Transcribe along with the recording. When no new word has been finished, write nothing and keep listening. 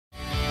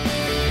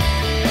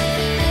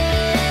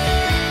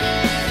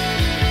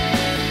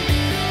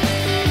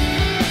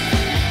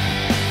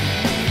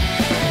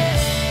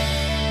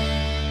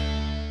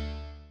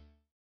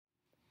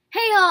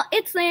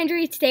it's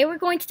Landry. Today we're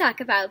going to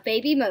talk about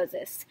baby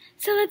Moses.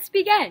 So let's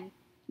begin.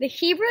 The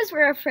Hebrews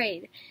were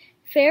afraid.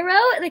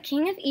 Pharaoh, the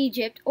king of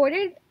Egypt,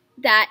 ordered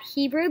that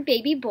Hebrew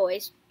baby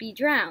boys be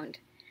drowned.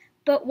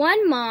 But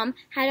one mom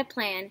had a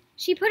plan.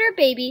 She put her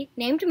baby,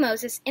 named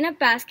Moses, in a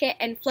basket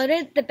and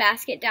floated the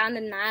basket down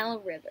the Nile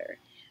River.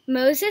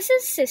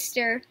 Moses'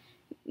 sister,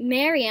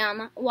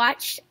 Miriam,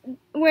 watched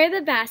where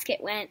the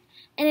basket went,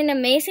 and an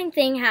amazing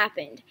thing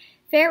happened.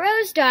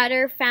 Pharaoh's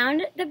daughter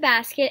found the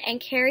basket and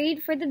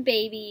cared for the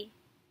baby.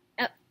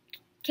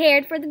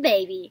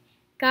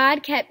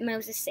 God kept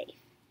Moses safe.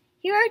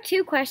 Here are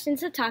 2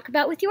 questions to talk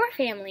about with your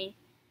family.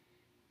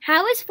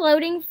 How is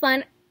floating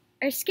fun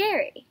or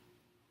scary?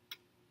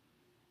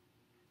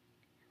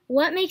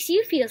 What makes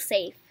you feel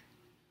safe?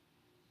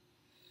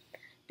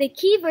 The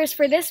key verse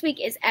for this week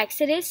is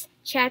Exodus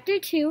chapter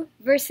 2,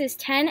 verses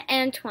 10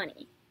 and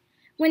 20.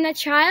 When the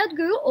child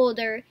grew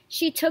older,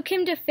 she took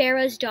him to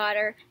Pharaoh's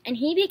daughter, and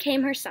he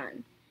became her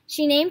son.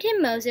 She named him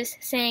Moses,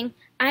 saying,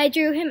 I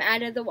drew him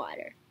out of the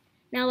water.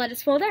 Now let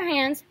us fold our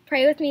hands,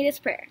 pray with me this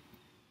prayer.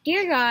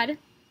 Dear God,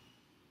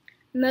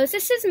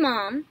 Moses'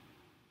 mom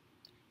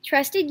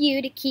trusted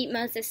you to keep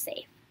Moses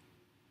safe.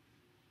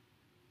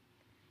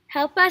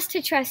 Help us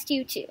to trust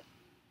you too.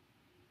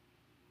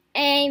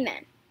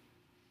 Amen.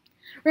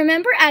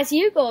 Remember as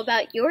you go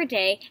about your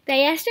day that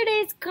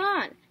yesterday is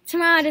gone.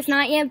 Tomorrow does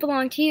not yet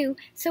belong to you,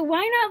 so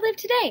why not live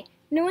today,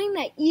 knowing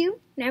that you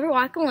never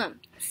walk alone?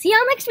 See y'all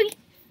next week.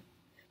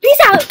 Peace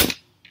out!